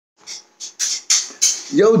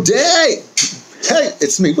Yo, Day! Hey,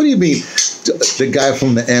 it's me. What do you mean? The guy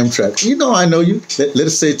from the Amtrak. You know I know you. Let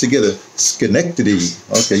us say it together. Schenectady.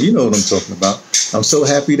 Okay, you know what I'm talking about. I'm so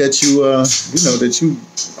happy that you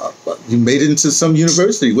made it into some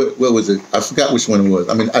university. What was it? I forgot which one it was.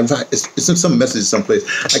 I mean, it's in some message someplace.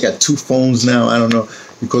 I got 2 phones now. I don't know.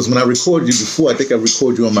 Because when I recorded you before, I think I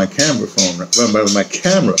recorded you on my camera phone. My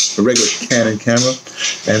camera, the regular Canon camera.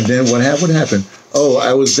 And then what happened? Oh,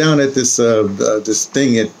 I was down at this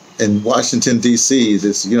thing in Washington, D.C.,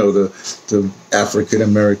 the African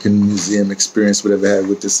American Museum experience, whatever I had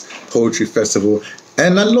with this poetry festival,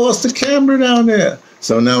 and I lost the camera down there.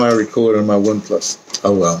 So now I record on my OnePlus.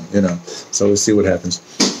 Oh, well, so we'll see what happens.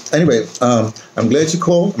 Anyway, I'm glad you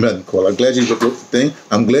called. I'm glad you wrote the thing.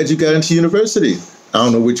 I'm glad you got into university. I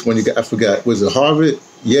don't know which one you got. I forgot. Was it Harvard,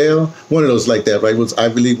 Yale? One of those like that, right? Was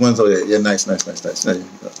Ivy League ones? Oh, yeah, nice. But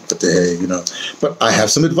But I have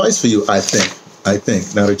some advice for you, I think.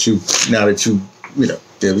 Now that you,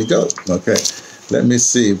 there we go. Okay. Let me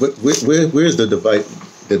see. Where's the device?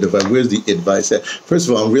 Where's the advice at? First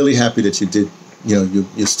of all, I'm really happy that you did, you're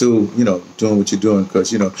still, doing what you're doing,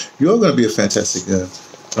 because, you're going to be a fantastic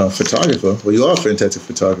photographer. Well, you are a fantastic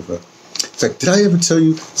photographer. In fact, did I ever tell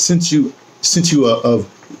you, since you are of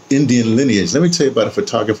Indian lineage, let me tell you about a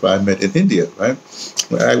photographer I met in India, right?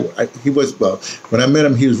 When I met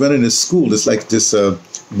him, he was running this school. It's like this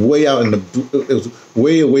way out it was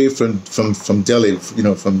way away from Delhi,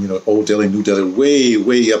 from old Delhi, New Delhi, way.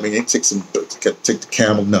 I mean, it takes take the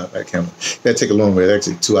camel, not camel. You got to take a long way.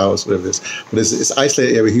 Actually, 2 hours, whatever it is. But it's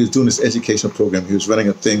isolated area. He was doing this educational program. He was running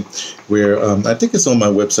a thing where I think it's on my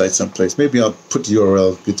website someplace. Maybe I'll put the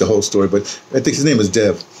URL, get the whole story. But I think his name is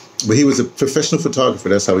Dev. But he was a professional photographer.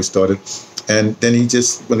 That's how he started. And then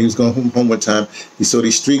when he was going home one time, he saw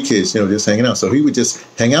these street kids, just hanging out. So he would just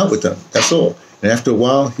hang out with them. That's all. And after a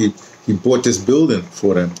while, he bought this building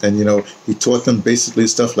for them. And, he taught them basically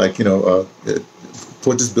stuff like, bought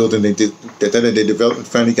this building. They developed and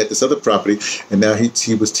finally got this other property. And now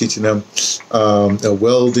he was teaching them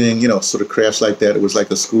welding, sort of crafts like that. It was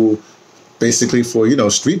like a school basically for,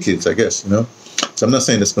 street kids, I guess, So I'm not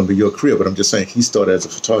saying that's going to be your career, but I'm just saying he started as a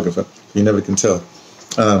photographer. You never can tell.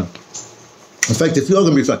 In fact, if you're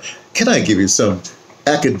going to be fun, can I give you some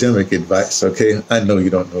academic advice? Okay, I know you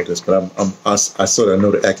don't know this, but I sort of know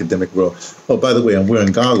the academic world. Oh, by the way, I'm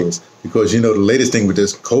wearing goggles because the latest thing with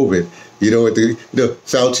this COVID.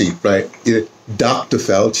 Fauci, right? Dr.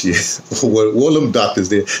 Fauci, all them doctors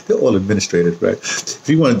there, they're all administrative, right? If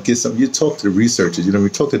you want to get something, you talk to the researchers. We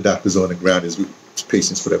talk to doctors on the ground, as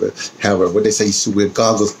patients, whatever. However, what they say, you should wear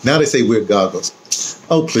goggles. Now they say wear goggles.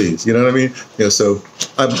 Oh, please, you know what I mean? So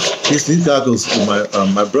these goggles are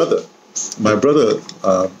my brother. My brother,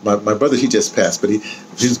 he just passed, but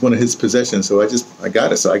he's one of his possessions. So I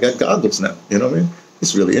got it. So I got goggles now. You know what I mean?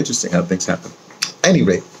 It's really interesting how things happen.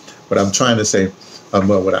 Anyway, what I'm trying to say,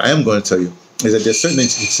 what I am going to tell you is that there's certain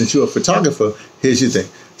things, since you're a photographer, here's your thing.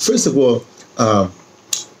 First of all,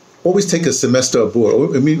 always take a semester abroad,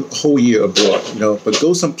 or a whole year abroad, but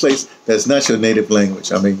go someplace that's not your native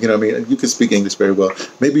language. I mean, you can speak English very well.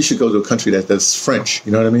 Maybe you should go to a country that's French,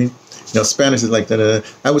 you know what I mean? Spanish is like that.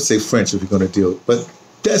 I would say French if you're going to deal, but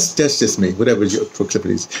that's just me, whatever your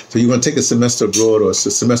proclivities. So you want to take a semester abroad or a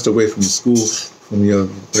semester away from your school, from your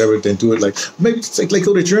whatever, then do it maybe it's like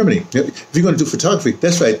go to Germany. If you're going to do photography,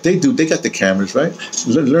 that's right. They got the cameras, right?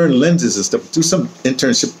 Learn lenses and stuff. Do some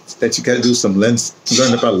internship that you got to do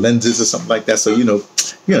learn about lenses or something like that. So, you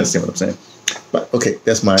understand what I'm saying. But okay,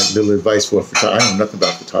 that's my little advice for photography. I know nothing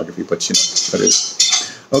about photography, but that is.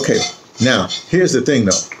 Okay, now here's the thing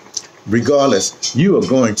though. Regardless, you are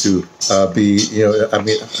going to be, I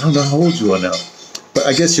don't know how old you are now, but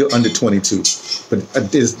I guess you're under 22. But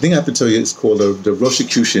this thing I have to tell you is called the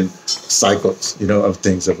Rosicrucian cycles, of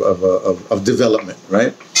things, of development,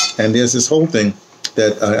 right? And there's this whole thing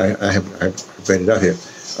that I have read it out here.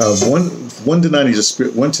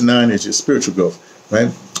 1 to 9 is your spiritual growth,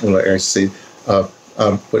 right? Well, I should say,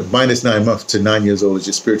 but minus 9 months to 9 years old is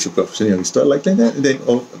your spiritual growth. So, you start like that, and then,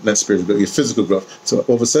 not spiritual growth, your physical growth. So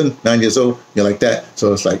all of a sudden, 9 years old, you're like that.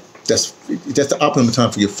 So it's like, that's the optimum time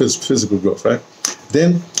for your physical growth, right?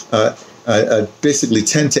 Then, basically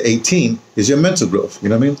 10 to 18 is your mental growth. You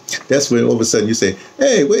know what I mean? That's where all of a sudden you say,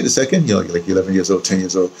 hey, wait a second. You're like 11 years old, 10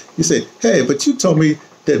 years old. You say, hey, but you told me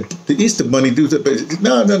that the Easter Bunny do that. But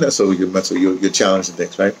no. So your mental, your challenge and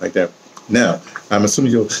things, right? Like that. Now, I'm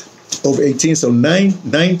assuming you're over 18, so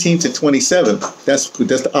 19 to 27, that's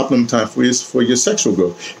the optimum time for your sexual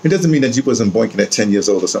growth. It doesn't mean that you wasn't boinking at 10 years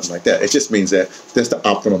old or something like that. It just means that that's the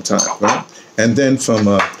optimum time, right? And then from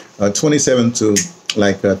 27 to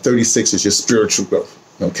 36 is your spiritual growth,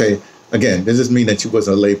 okay? Again, does this mean that you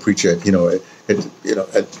wasn't a lay preacher, at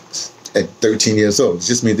 13 years old? It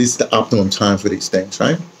just means this is the optimum time for these things,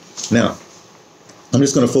 right? Now, I'm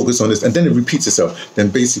just going to focus on this, and then it repeats itself. Then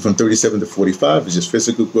basically from 37 to 45 is just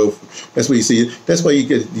physical growth. That's where you see it. That's why you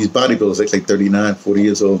get these bodybuilders like 39, 40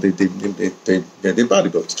 years old. They're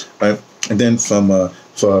bodybuilders, right? And then from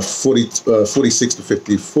 46 to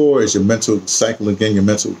 54 is your mental cycle again, your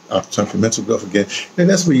mental time for mental growth again. And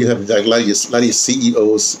that's where you have like a lot of your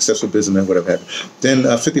CEOs, successful businessmen, whatever have you. Then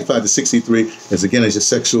 55 to 63 is again is your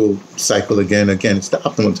sexual cycle again. Again, it's the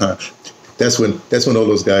optimum time. That's when all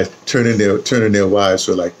those guys turn in their wives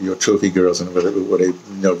for like your trophy girls and whatever, or they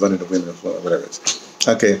running the women or whatever it is.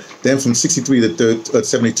 Okay, then from 63 to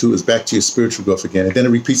 72 is back to your spiritual growth again, and then it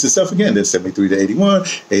repeats itself again. Then 73 to 81,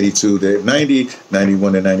 82 to 90,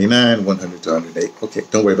 91 to 99, 100 to 108. Okay,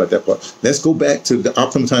 don't worry about that part. Let's go back to the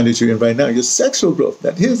optimum time that you're in right now, your sexual growth.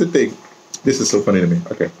 Now, here's the thing. This is so funny to me.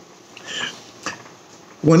 Okay.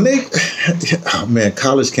 When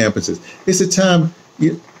college campuses, it's a time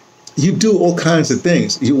you do all kinds of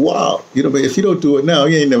things. But if you don't do it now,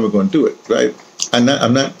 you ain't never going to do it, right? I'm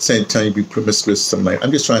not telling you to be promiscuous or something like that.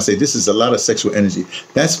 I'm just trying to say this is a lot of sexual energy.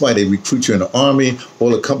 That's why they recruit you in the army. All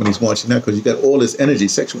the companies want you now because you got all this energy.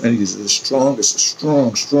 Sexual energy is the strongest,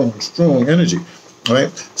 strong energy,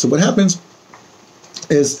 right? So what happens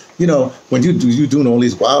is, when you're doing all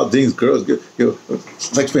these wild things, girls,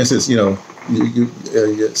 like for instance,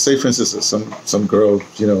 say for instance, some girl,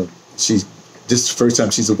 she's this first time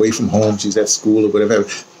she's away from home, she's at school or whatever,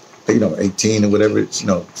 18 or whatever, it's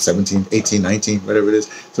 17, 18, 19, whatever it is.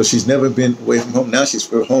 So she's never been away from home. Now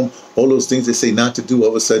she's at home. All those things they say not to do, all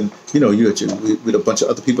of a sudden, you're with a bunch of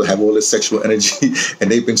other people have all this sexual energy, and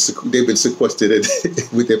they've been sequestered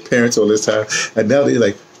with their parents all this time, and now they're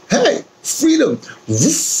like, hey, freedom.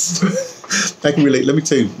 I can relate. Let me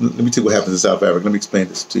tell you what happens in South Africa. Let me explain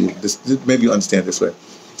this to you. Maybe you understand this way.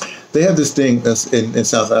 They have this thing in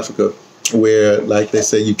South Africa where, like, they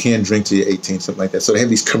say you can't drink till you're 18, something like that. So they have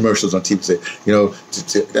these commercials on TV, say,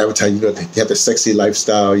 to advertise, you have the sexy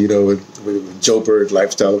lifestyle, with Joe Bird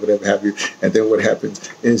lifestyle or whatever have you. And then what happens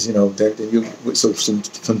is, so from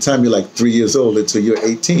the time you're like 3 years old until you're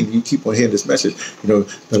 18, you keep on hearing this message, blah,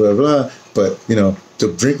 blah, blah. But,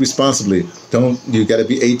 to drink responsibly, you got to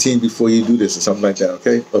be 18 before you do this or something like that.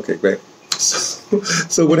 Okay. Okay, great.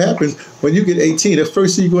 So what happens when you get 18, the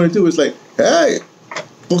first thing you're going to do is like, hey,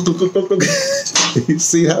 you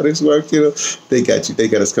see how this works? They got you. They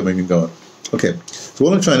got us coming and going. Okay. So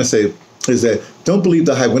what I'm trying to say is that don't believe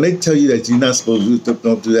the hype. When they tell you that you're not supposed to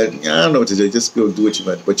don't do that, I don't know what to do. Just go do what you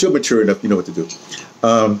want. But you're mature enough, you know what to do.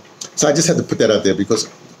 So I just had to put that out there because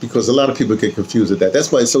a lot of people get confused with that. That's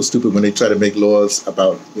why it's so stupid when they try to make laws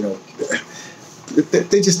about,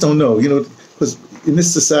 they just don't know, because in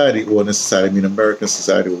this society, I mean American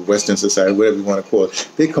society or Western society, whatever you want to call it,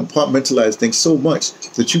 they compartmentalize things so much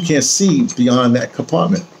that you can't see beyond that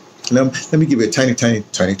compartment. Now, let me give you a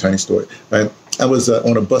tiny story. Right? I was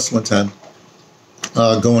on a bus one time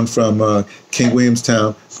going from King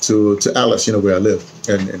Williamstown to Alice, where I live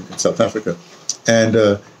in South Africa. And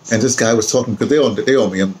this guy was talking, because they owe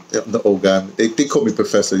me, I'm the old guy. They call me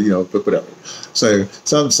professor, but whatever. So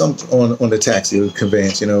I'm on the taxi,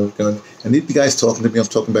 conveyance, going, and the guy's talking to me, I'm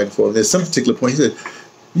talking back and forth. There's some particular point, he said,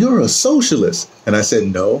 "You're a socialist." And I said,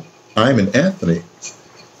 "No, I'm an Anthony."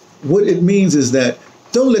 What it means is that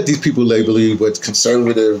don't let these people label you what's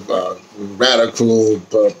conservative, radical,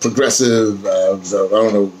 progressive, I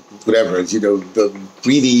don't know, whatever, the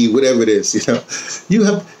greedy, whatever it is,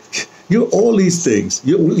 You're all these things.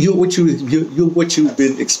 You're what you've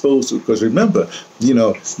been exposed to. Because remember,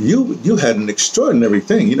 you had an extraordinary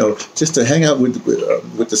thing. Just to hang out with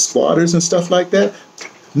the squatters and stuff like that.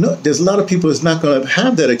 No, there's a lot of people that's not going to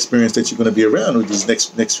have that experience that you're going to be around with these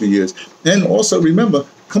next few years. And also remember,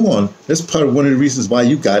 come on, that's part of one of the reasons why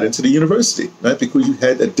you got into the university, right? Because you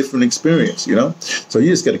had a different experience, So you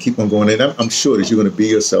just got to keep on going. And I'm sure that you're going to be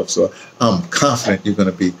yourself. So I'm confident you're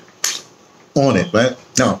going to be on it, right?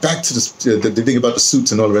 Now, back to the thing about the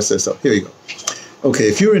suits and all the rest of that stuff. Here you go. Okay,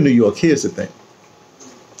 if you're in New York, here's the thing.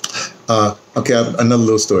 Okay, another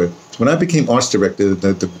little story. When I became arts director,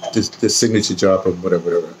 the signature job of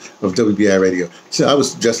whatever of WBI Radio, so I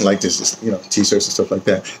was dressing like this, T-shirts and stuff like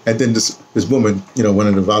that. And then this woman, one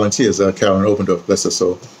of the volunteers, Carolyn Obendorf, bless her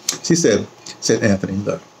soul, she said, "Anthony,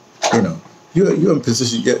 look, you're in a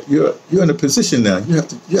position. You're in a position now. You have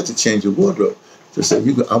to change your wardrobe." She said,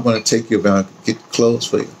 "I want to take you around, get clothes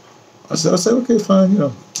for you." I said, "Okay, fine.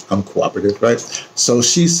 I'm cooperative, right?" So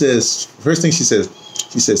she says, first thing she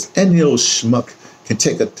says, "Any old schmuck can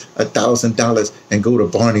take $1,000 and go to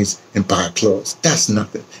Barney's and buy clothes. That's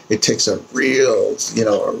nothing. It takes a real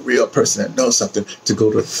person that knows something to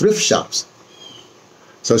go to thrift shops.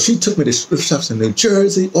 So she took me to thrift shops in New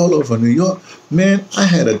Jersey, all over New York. Man, I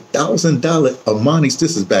had $1,000 Armani's.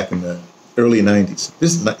 This is back in the early 90s.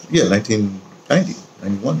 This is 1990,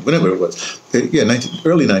 91, whatever it was. Yeah,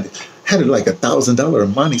 early 90s. Had like $1,000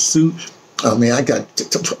 Armani suit. I mean, I got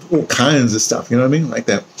all kinds of stuff, you know what I mean? Like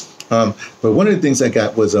that. But one of the things I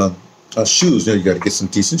got was shoes. You know, you got to get some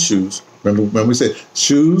decent shoes. Remember we said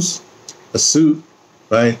shoes, a suit,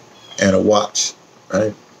 right, and a watch,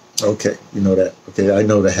 right? Okay, you know that. Okay, I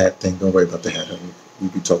know the hat thing. Don't worry about the hat. We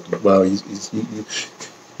be talking about. Well,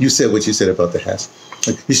 you said what you said about the hats.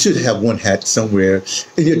 You should have one hat somewhere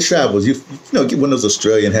in your travels. You know, get one of those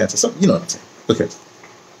Australian hats or something. You know what I'm saying? Okay.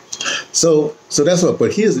 So that's what.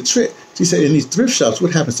 But here's the trick. She said in these thrift shops,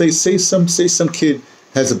 what happens? Say some kid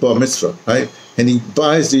has a bar mitzvah, right? And he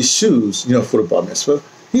buys these shoes, you know, for the bar mitzvah.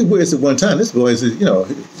 He wears it one time. This boy is, you know,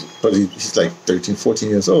 but he's like 13, 14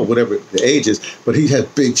 years old, whatever the age is. But he has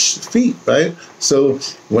big feet, right? So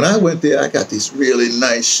when I went there, I got these really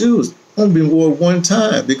nice shoes. Only been worn one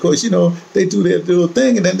time because, you know, they do their little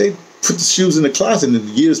thing and then they put the shoes in the closet. And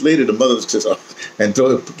years later, the mother says, oh, and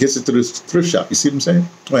gets it to the thrift shop. You see what I'm saying?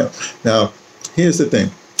 Well, now, here's the thing.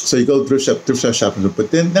 So you go thrift shop shopping, but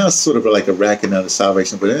then now it's sort of like a racket out of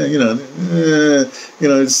salvation. But you know,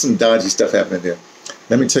 there's some dodgy stuff happening there.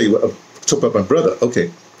 Let me tell you what. Talk about my brother. Okay,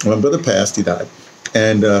 when my brother passed, he died,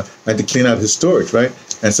 and I had to clean out his storage, right?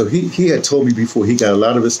 And so he had told me before he got a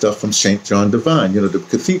lot of his stuff from St. John Divine, you know, the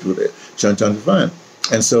cathedral there, St. John Divine.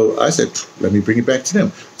 And so I said, let me bring it back to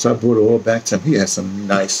them. So I brought it all back to him. He had some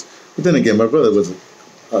nice. But then again, my brother was,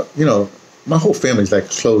 you know, my whole family's like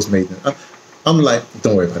clothes maiden. I'm like,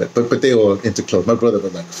 don't worry about it. But they all into clothes. My brother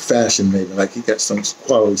was like fashion maven. Like he got some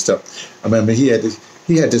quality stuff. I remember he had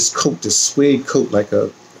this coat, this suede coat, like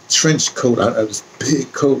a trench coat, this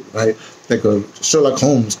big coat, right? Like a Sherlock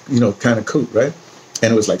Holmes, you know, kind of coat, right?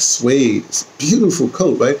 And it was like suede, this beautiful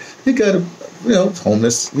coat, right? He got it, you know,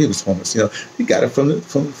 homeless. He was homeless, you know. He got it from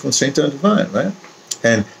St. John Divine, right?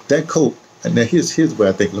 And that coat. And now here's where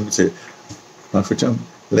I think. Let me say, my fraternity.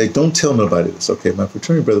 Like, don't tell nobody this, okay? My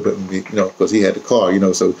fraternity brother, but me, you know, because he had the car, you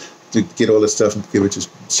know, so to get all this stuff and give it to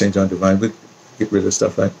St. John Divine, but get rid of the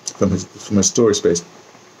stuff, right, from his storage space.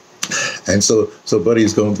 And so Buddy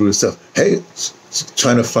is going through his stuff. Hey,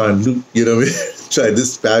 trying to find loot, you know what I mean? Try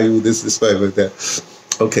this value, this value, like that.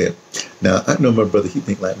 Okay, now I know my brother, he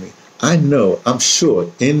think like me. I'm sure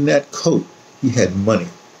in that coat he had money,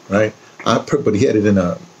 right? But he had it in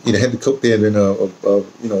a. You know, had the coat there and then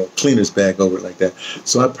a cleaner's bag over it like that.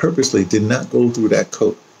 So I purposely did not go through that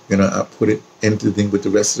coat. You know, I put it into the thing with the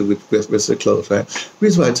rest of the clothes, right? The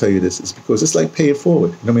reason why I tell you this is because it's like pay it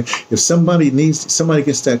forward. You know what I mean? If somebody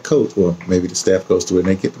gets that coat, or maybe the staff goes to it and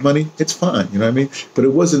they get the money, it's fine. You know what I mean? But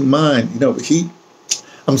it wasn't mine. You know,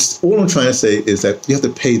 all I'm trying to say is that you have to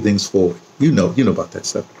pay things forward. You know about that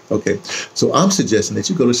stuff. Okay. So I'm suggesting that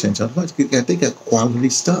you go to St. John. They got quality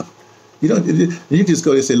stuff. You don't. You just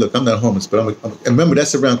go there and say, "Look, I'm not homeless, but I'm." And remember,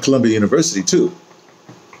 that's around Columbia University too.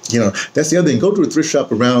 You know, that's the other thing. Go to a thrift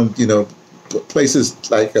shop around, you know, places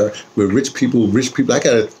like where rich people. I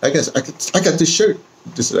got this shirt.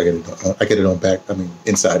 I get it on back. I mean,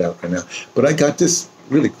 inside out right now. But I got this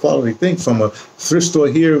really quality thing from a thrift store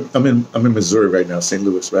here. I'm in Missouri right now, St.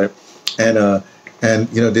 Louis, right? And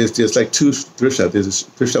you know, there's like two thrift shops. There's a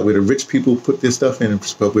thrift shop where the rich people put their stuff in,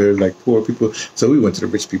 but where like poor people. So we went to the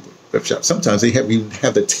rich people thrift shop. Sometimes they even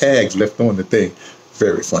have the tags left on the thing.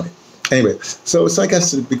 Very funny. Anyway, so it's like I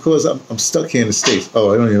said, because I'm stuck here in the States.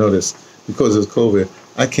 Oh, I don't even know this. Because of COVID,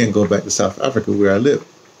 I can't go back to South Africa where I live.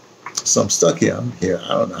 So I'm stuck here. I'm here. I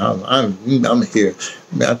don't know. I'm here.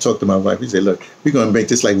 Man, I talked to my wife. He said, "Look, we're gonna make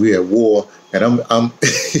this like we're at war, and I'm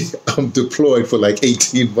I'm deployed for like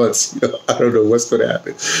 18 months. You know, I don't know what's gonna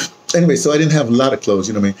happen." Anyway, so I didn't have a lot of clothes.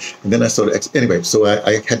 You know what I mean? And then I started. Anyway, so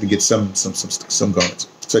I had to get some garments.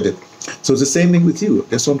 So I did. So it's the same thing with you.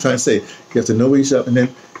 That's what I'm trying to say. You have to know where you shop, and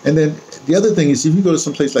then the other thing is, if you go to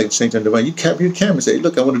some place like St. John Divine, you capture your camera and say,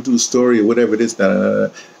 "Look, I want to do a story or whatever it is."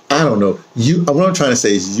 I don't know. What I'm trying to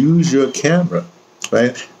say is use your camera,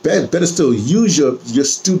 right? Better still, use your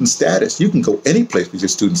student status. You can go any place with your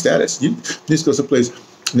student status. You just go someplace,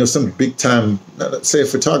 you know, some big time, say a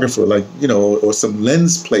photographer, like, you know, or some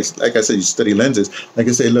lens place. Like I said, you study lenses. Like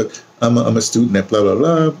I say, look, I'm a student at blah, blah,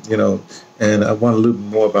 blah, you know, and I want a little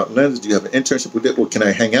more about lenses. Do you have an internship with it? Or can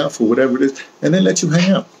I hang out for whatever it is? And then let you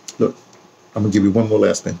hang out. Look, I'm going to give you one more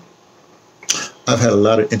last thing. I've had a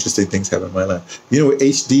lot of interesting things happen in my life. You know,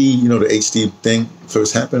 HD, you know, the HD thing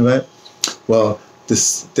first happened, right? Well,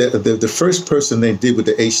 the first person they did with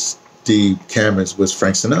the HD cameras was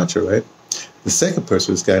Frank Sinatra, right? The second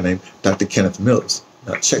person was a guy named Dr. Kenneth Mills.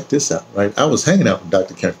 Now check this out, right? I was hanging out with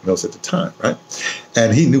Dr. Kenneth Mills at the time, right?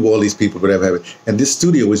 And he knew all these people, whatever. And this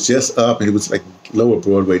studio was just up, and it was like Lower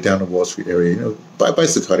Broadway, down the Wall Street area, by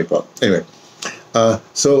Bicycle Park. Anyway,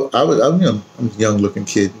 so I'm a young-looking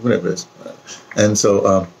kid, whatever it is, and so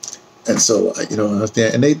I was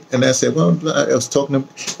there, and I said, well, I was talking to them,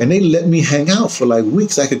 and they let me hang out for like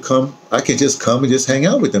weeks. I could just come and just hang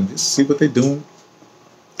out with them, just see what they're doing,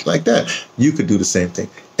 like that. You could do the same thing.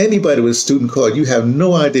 Anybody with a student card, you have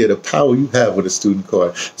no idea the power you have with a student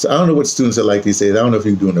card. So I don't know what students are like these days. I don't know if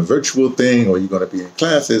you're doing a virtual thing or you're going to be in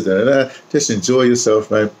classes. Just enjoy yourself,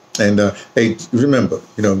 right? And hey, remember,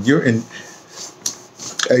 you're in.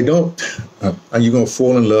 Hey, don't. You're gonna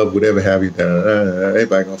fall in love, whatever have you.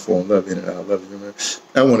 Everybody gonna fall in love. I love you.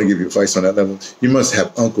 I want to give you advice on that level. You must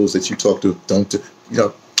have uncles that you talk to.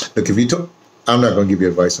 Look, if you talk. I'm not going to give you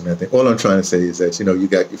advice on that thing. All I'm trying to say is that,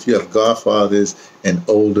 if you have godfathers and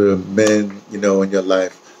older men, in your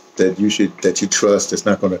life that you trust, that's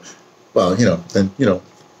not going to, then,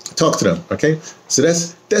 talk to them. Okay. So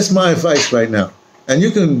that's my advice right now. And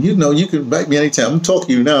you can write me anytime. I'm talking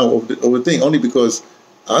to you now over the thing only because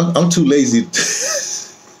I'm too lazy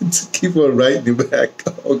to keep on writing you back.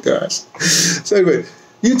 Oh gosh. So anyway,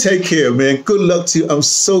 you take care, man. Good luck to you. I'm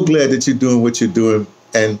so glad that you're doing what you're doing.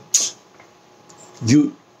 And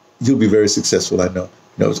you'll be very successful, I know.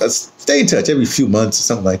 Stay in touch every few months or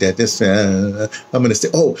something like that. I'm gonna stay.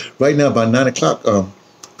 Oh, right now about 9 o'clock.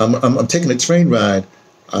 I'm taking a train ride.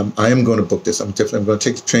 I am going to book this. I'm going to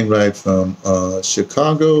take the train ride from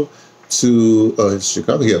Chicago to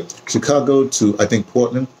Chicago to I think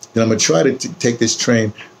Portland. Then I'm gonna try to take this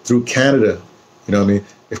train through Canada. You know what I mean?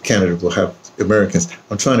 If Canada will have Americans,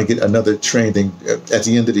 I'm trying to get another train thing at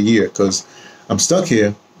the end of the year because I'm stuck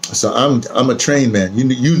here. So I'm a train man.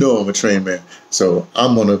 You know I'm a train man. So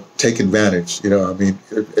I'm gonna take advantage.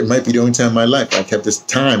 It might be the only time in my life I kept this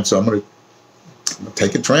time. So I'm gonna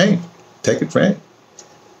take a train. Take a train.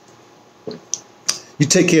 You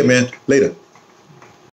take care, man. Later.